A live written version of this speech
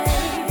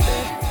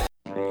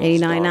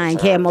89.9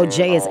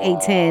 KMOJ is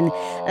 810.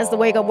 That's the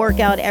wake up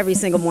workout every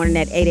single morning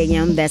at 8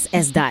 a.m. That's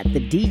S. Dot, the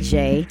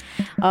DJ.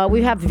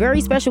 We have very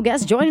special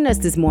guests joining us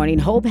this morning.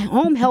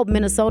 Home Help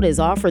Minnesota is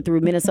offered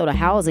through Minnesota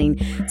Housing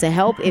to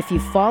help if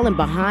you've fallen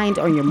behind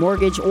on your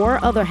mortgage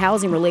or other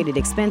housing related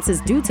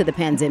expenses due to the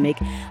pandemic.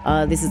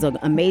 This is an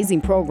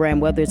amazing program,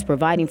 whether it's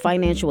providing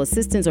financial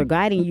assistance or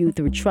guiding you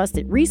through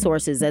trusted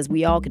resources as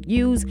we all could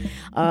use.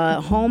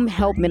 Home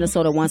Help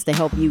Minnesota wants to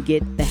help you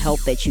get the help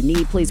that you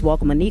need. Please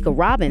welcome Anika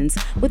Robbins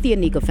with the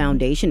Anika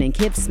Foundation and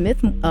Kim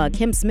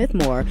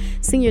Smithmore,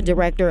 Senior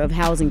Director of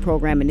Housing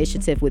Program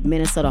Initiative with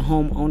Minnesota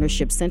Home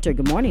Ownership Center.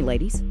 Good morning,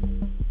 ladies.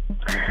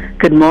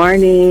 Good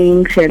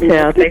morning,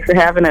 Chantel. Thanks for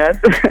having us.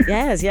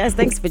 Yes.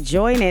 Thanks for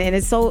joining. And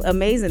it's so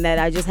amazing that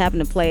I just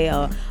happened to play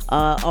a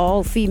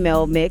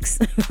all-female mix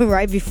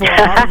right before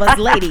all of us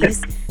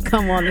ladies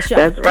come on the show.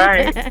 That's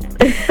right.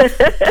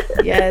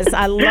 Yes,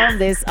 I love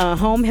this.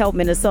 Home Help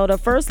Minnesota.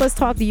 First, let's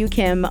talk to you,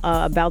 Kim,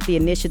 about the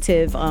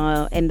initiative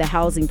and the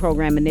housing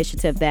program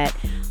initiative that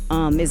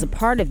is a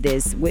part of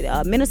this. With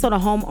Minnesota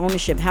Home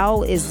Ownership,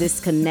 how is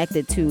this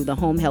connected to the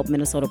Home Help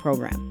Minnesota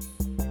program?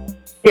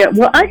 Yeah,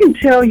 well, I can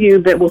tell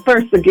you that, well,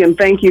 first, again,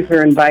 thank you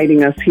for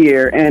inviting us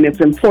here. And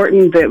it's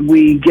important that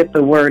we get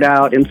the word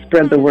out and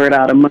spread the word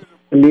out among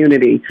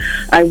community.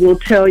 I will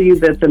tell you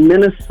that the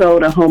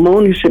Minnesota Home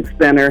Ownership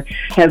Center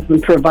has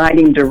been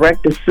providing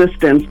direct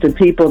assistance to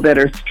people that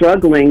are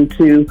struggling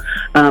to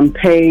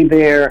pay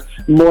their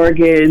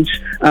mortgage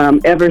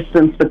ever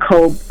since the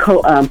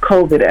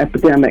COVID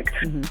epidemic.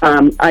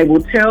 I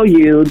will tell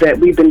you that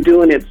we've been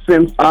doing it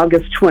since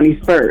August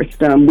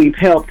 21st. We've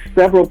helped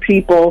several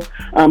people,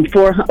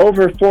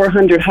 over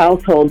 400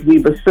 households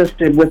we've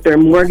assisted with their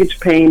mortgage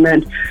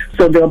payment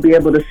so they'll be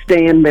able to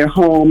stay in their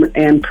home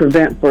and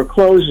prevent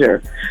foreclosure.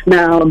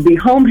 Now, the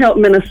Home Help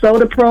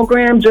Minnesota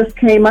program just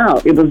came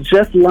out. It was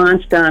just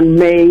launched on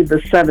May the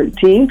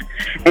 17th,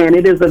 and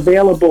it is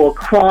available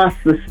across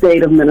the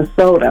state of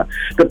Minnesota.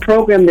 The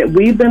program that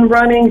we've been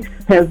running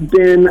has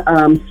been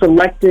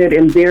selected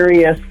in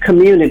various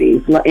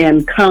communities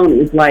and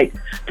counties like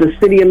the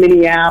city of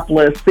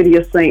Minneapolis, city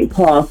of St.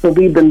 Paul, so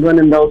we've been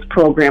running those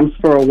programs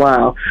for a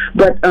while.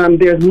 But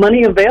there's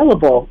money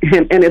available,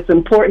 and it's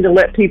important to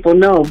let people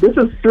know this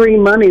is free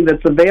money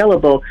that's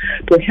available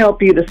to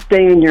help you to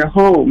stay in your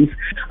homes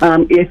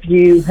if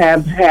you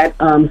have had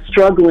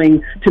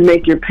struggling to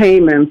make your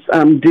payments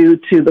due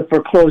to the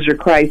foreclosure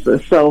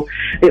crisis. So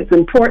it's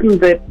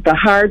important that the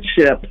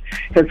hardship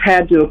has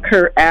had to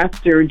occur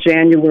after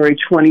January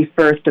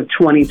 21st of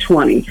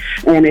 2020.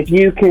 And if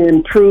you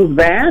can prove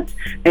that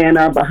and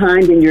are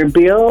behind in your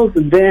bills,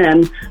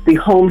 then the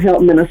Home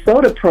Help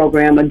Minnesota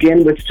program,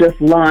 again, which just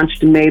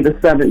launched May the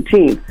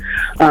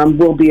 17th,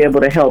 will be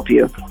able to help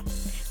you.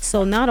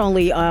 So not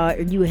only are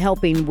you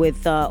helping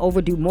with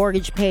overdue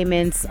mortgage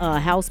payments,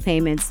 house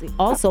payments,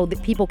 also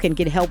that people can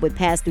get help with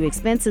past due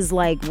expenses.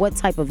 Like what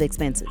type of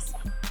expenses?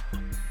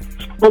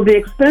 Well, the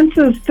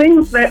expenses,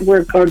 things that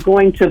are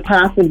going to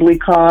possibly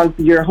cause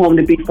your home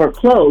to be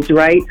foreclosed,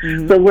 right?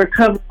 Mm-hmm. So we're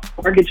covering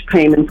mortgage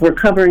payments, we're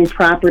covering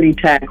property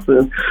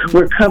taxes,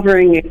 we're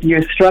covering if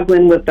you're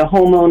struggling with the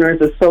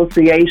homeowners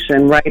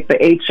association, right?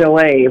 The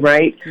HOA,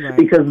 right?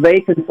 Because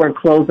they can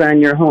foreclose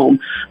on your home.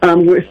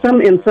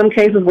 In some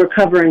cases, we're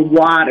covering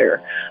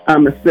water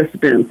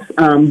assistance,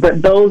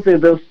 but those are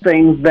those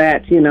things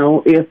that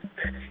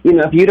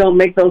if you don't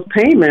make those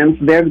payments,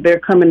 they're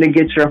coming to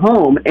get your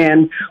home.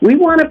 And we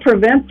want to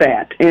prevent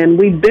that, and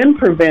we've been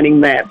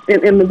preventing that.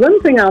 And the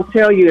one thing I'll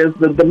tell you is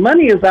that the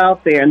money is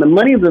out there and the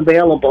money is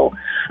available.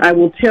 I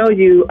will tell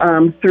you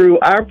through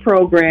our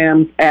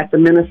programs at the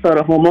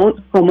Minnesota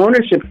Home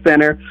Ownership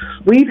Center,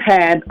 we've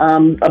had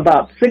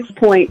about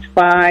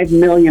 $6.5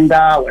 million.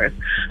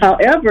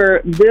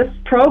 However, this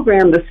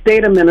program, the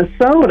state of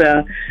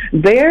Minnesota,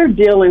 they're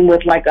dealing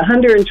with like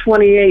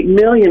 $128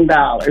 million,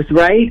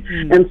 right?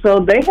 Mm-hmm. And so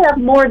they have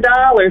more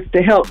dollars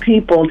to help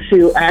people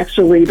to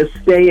actually to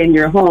stay in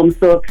your home.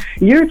 So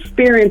if you're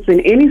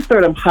experiencing any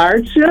sort of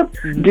hardship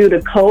due to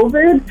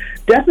COVID,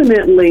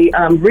 definitely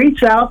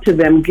reach out to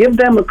them, give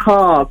them a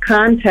call,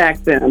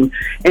 contact them,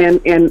 and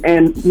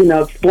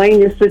explain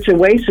your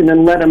situation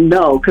and let them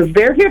know, because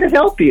they're here to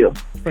help you.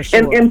 For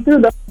sure. And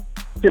through the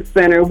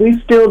Center,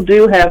 we still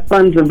do have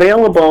funds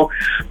available.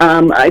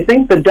 I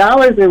think the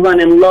dollars are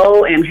running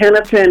low in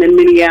Hennepin and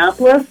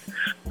Minneapolis.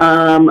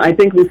 I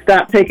think we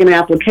stopped taking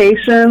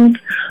applications,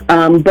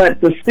 but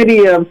the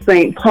city of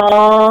St.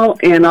 Paul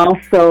and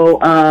also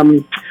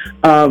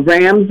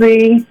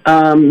Ramsey,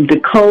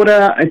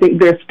 Dakota, I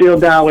think there's still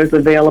dollars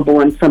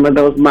available in some of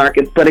those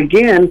markets. But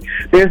again,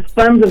 there's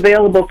funds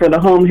available for the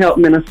Home Help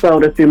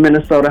Minnesota through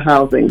Minnesota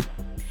Housing.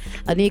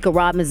 Anika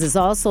Robbins has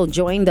also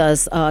joined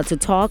us to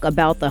talk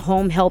about the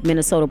Home Help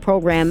Minnesota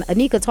program.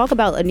 Anika, talk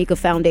about Anika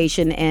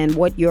Foundation and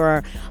what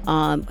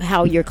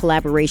how you're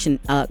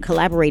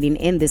collaborating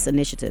in this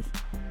initiative.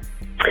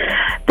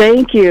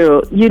 Thank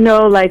you.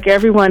 Like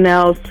everyone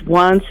else,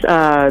 once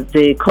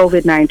the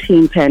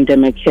COVID-19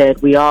 pandemic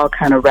hit, we all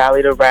kind of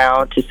rallied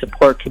around to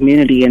support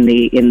community in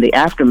the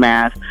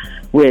aftermath.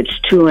 which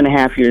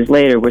 2.5 years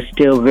later we're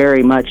still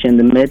very much in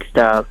the midst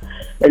of.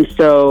 And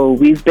so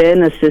we've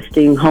been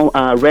assisting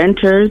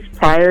renters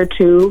prior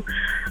to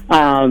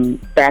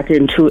back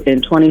in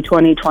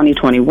 2020,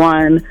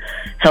 2021,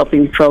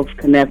 helping folks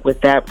connect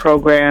with that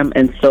program.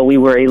 And so we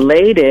were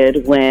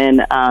elated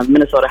when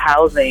Minnesota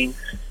Housing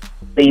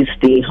released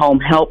the Home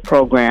Help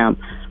program.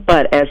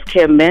 But as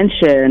Kim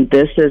mentioned,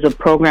 this is a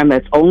program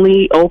that's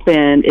only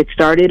open. It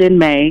started in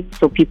May,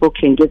 so people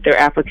can get their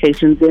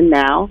applications in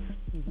now.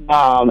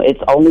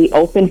 It's only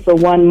open for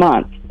 1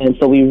 month. And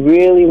so we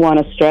really want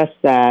to stress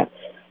that.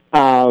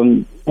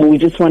 We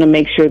just want to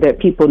make sure that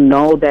people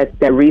know that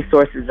that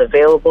resource is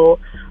available,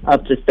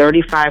 up to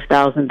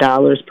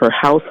 $35,000 per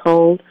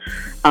household.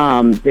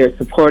 They're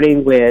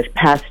supporting with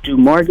past due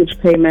mortgage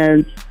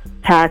payments,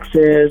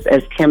 taxes,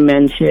 as Kim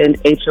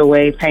mentioned,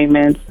 HOA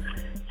payments.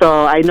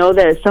 So I know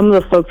that some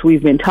of the folks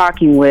we've been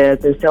talking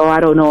with, they say, I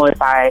don't know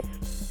if I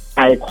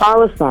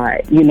qualify.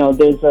 You know,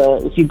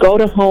 if you go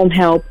to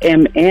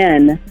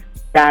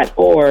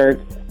homehelpmn.org,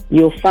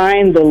 you'll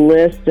find the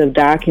list of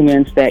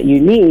documents that you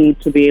need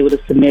to be able to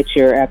submit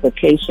your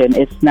application.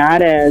 It's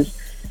not as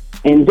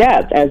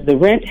in-depth as the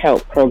Rent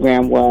Help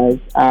program was.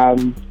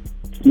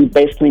 You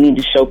basically need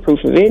to show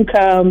proof of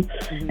income,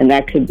 and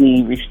that could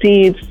be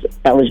receipts,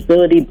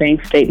 eligibility,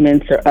 bank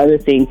statements, or other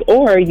things.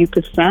 Or you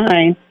could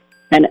sign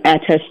an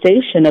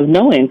attestation of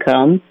no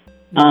income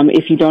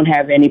if you don't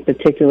have any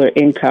particular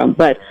income.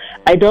 But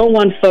I don't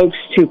want folks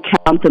to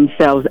count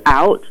themselves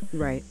out,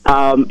 right?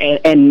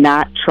 And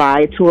not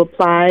try to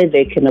apply.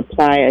 They can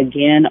apply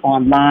again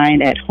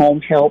online at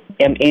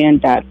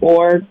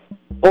homehelpmn.org,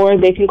 or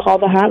they can call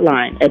the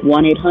hotline at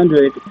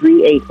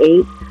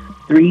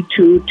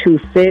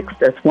 1-800-388-3226.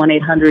 That's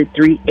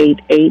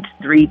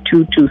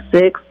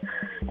 1-800-388-3226.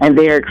 And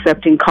they are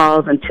accepting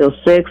calls until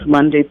 6,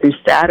 Monday through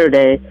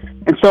Saturday.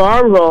 And so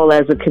our role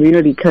as a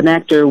community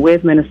connector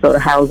with Minnesota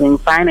Housing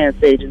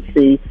Finance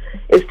Agency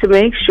is to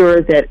make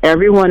sure that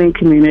everyone in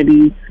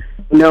community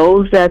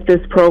knows that this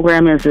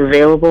program is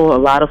available. A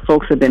lot of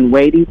folks have been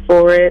waiting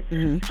for it.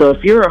 Mm-hmm. So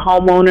if you're a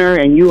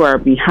homeowner and you are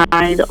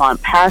behind on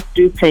past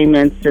due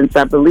payments since,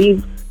 I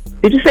believe,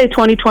 did you say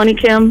 2020,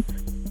 Kim?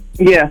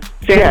 Yeah,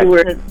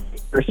 January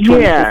 1st.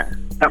 Yeah.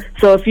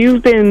 So if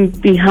you've been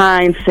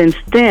behind since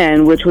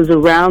then, which was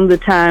around the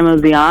time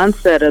of the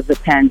onset of the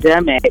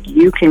pandemic,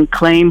 you can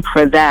claim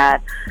for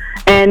that.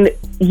 And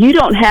you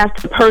don't have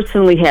to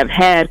personally have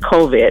had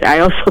COVID.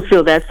 I also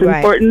feel that's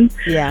important.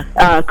 Yeah.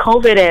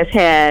 COVID has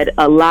had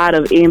a lot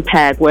of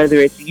impact, whether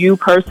it's you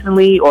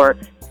personally or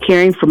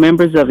caring for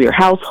members of your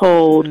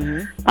household,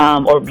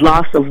 or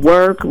loss of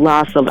work,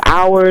 loss of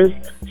hours.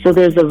 So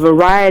there's a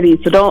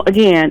variety. So don't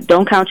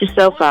count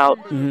yourself out.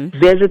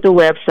 Visit the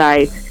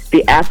website.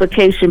 The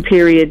application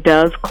period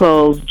does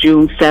close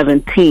June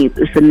 17th.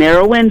 It's a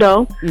narrow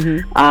window,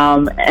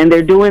 and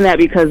they're doing that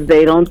because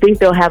they don't think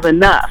they'll have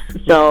enough.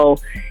 So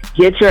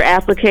get your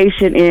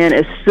application in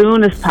as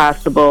soon as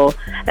possible.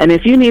 And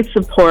if you need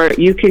support,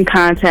 you can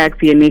contact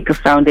the Anika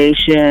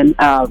Foundation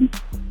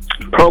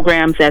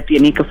programs at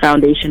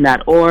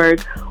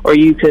theanikafoundation.org, or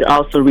you could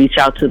also reach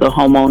out to the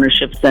Home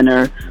Ownership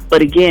Center.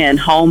 But again,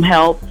 Home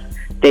Help,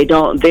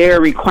 their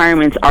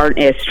requirements aren't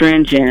as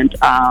stringent,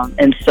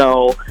 and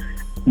so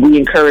we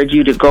encourage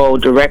you to go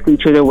directly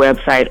to their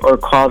website or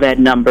call that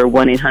number,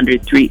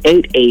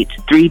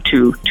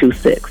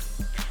 1-800-388-3226.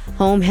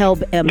 Home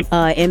Help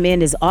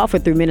MN is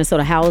offered through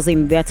Minnesota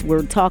Housing.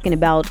 We're talking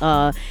about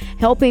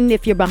helping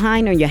if you're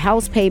behind on your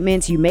house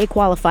payments. You may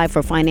qualify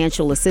for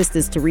financial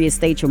assistance to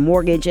reinstate your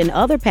mortgage and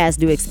other past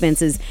due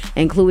expenses,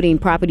 including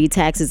property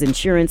taxes,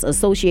 insurance,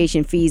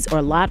 association fees,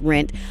 or lot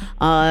rent.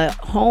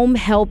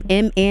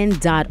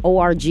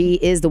 HomeHelpMN.org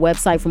is the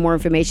website for more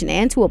information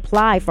and to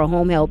apply for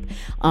Home Help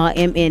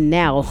MN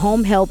now.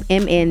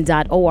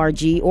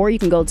 HomeHelpMN.org, or you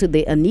can go to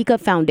the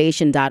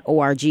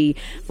AnikaFoundation.org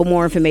for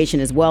more information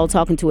as well.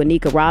 Talking to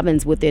Anika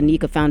Robbins with the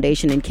Anika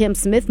Foundation and Kim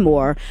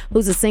Smithmore,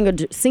 who's a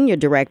senior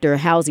director,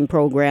 housing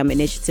program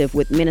initiative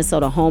with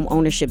Minnesota Home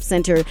Ownership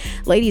Center.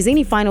 Ladies,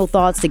 any final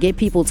thoughts to get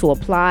people to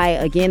apply?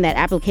 Again, that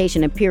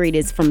application period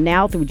is from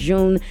now through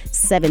June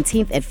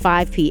 17th at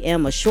 5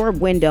 p.m., a short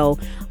window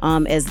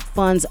as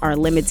funds are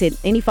limited.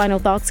 Any final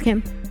thoughts,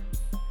 Kim?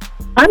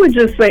 I would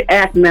just say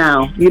act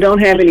now. You don't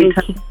have any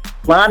time.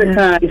 A lot of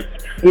times,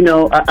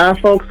 our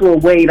folks will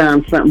wait,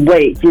 and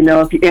it's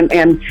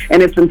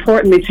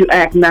important that you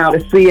act now to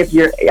see if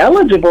you're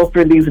eligible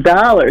for these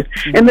dollars.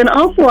 And then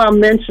also I'll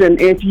mention,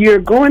 if you're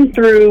going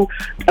through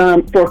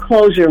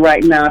foreclosure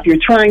right now, if you're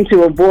trying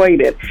to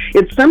avoid it,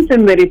 it's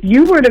something that if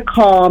you were to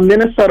call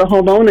Minnesota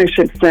Home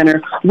Ownership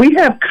Center, we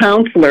have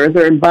counselors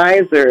or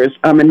advisors,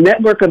 a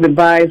network of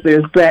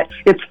advisors that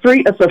it's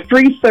free. It's a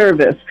free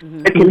service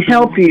that can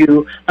help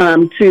you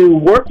to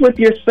work with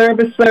your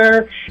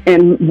servicer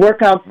and work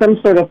work out some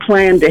sort of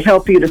plan to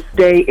help you to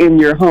stay in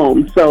your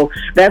home. So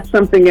that's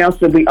something else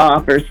that we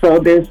offer. So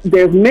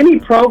there's many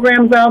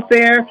programs out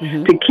there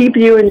to keep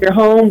you in your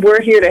home.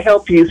 We're here to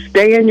help you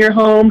stay in your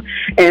home.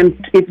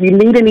 And if you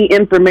need any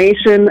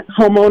information,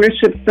 Home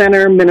Ownership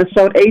Center,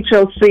 Minnesota,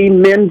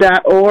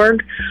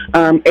 HOCmin.org,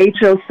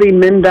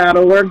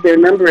 HOCmin.org. Their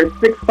number is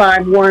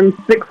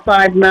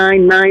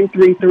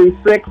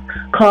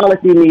 651-659-9336. Call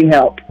if you need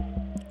help.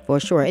 For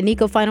sure. And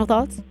Nico, final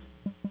thoughts?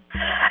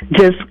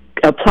 Just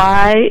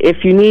apply.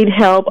 If you need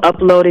help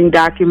uploading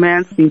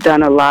documents, we've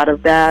done a lot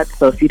of that.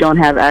 So if you don't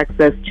have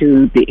access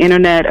to the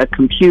internet, a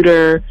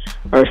computer,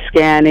 or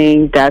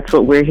scanning, that's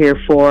what we're here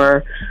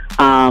for.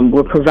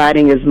 We're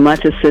providing as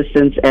much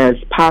assistance as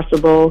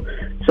possible.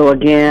 So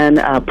again,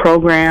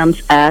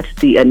 programs at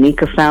the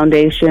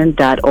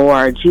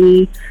AnikaFoundation.org,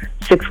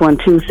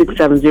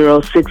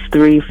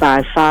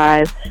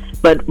 612-670-6355.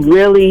 But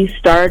really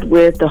start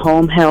with the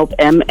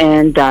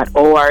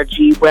homehelpmn.org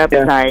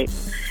website,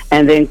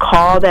 and then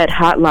call that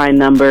hotline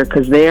number,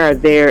 because they are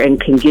there and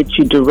can get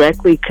you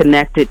directly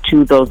connected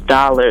to those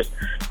dollars.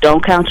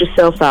 Don't count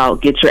yourself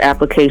out. Get your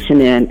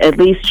application in. At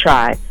least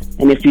try.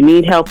 And if you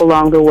need help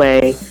along the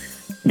way,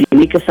 the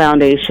Anika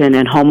Foundation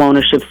and Home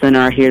Ownership Center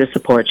are here to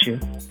support you.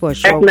 For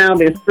sure. Right now,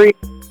 there's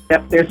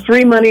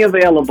free money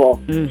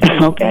available.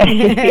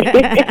 Okay.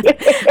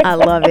 I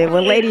love it.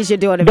 Well, ladies, you're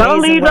doing amazing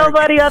Don't leave work.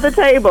 nobody on the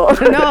table.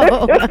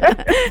 No,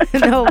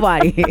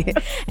 nobody.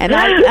 And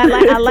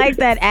I like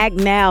that act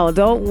now.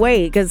 Don't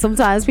wait, because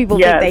sometimes people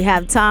think they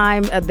have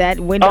time.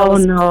 That window. Oh,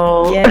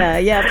 no.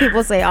 Yeah.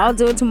 People say, I'll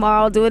do it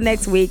tomorrow, I'll do it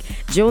next week.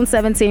 June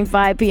 17,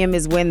 5 p.m.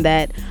 is when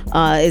that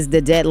is the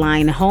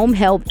deadline.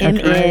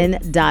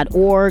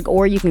 Homehelpmn.org,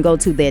 or you can go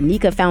to the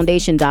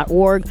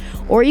AnikaFoundation.org,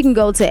 or you can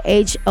go to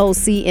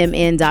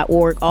HOCMN.org.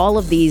 All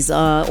of these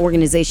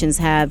organizations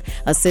have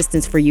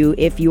assistance for you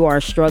if you are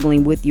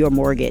struggling with your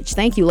mortgage.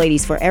 Thank you,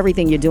 ladies, for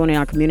everything you're doing in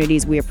our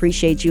communities. We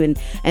appreciate you, and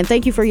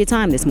thank you for your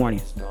time this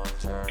morning.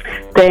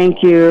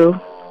 Thank you.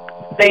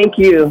 Thank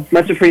you.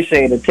 Much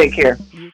appreciated. Take care.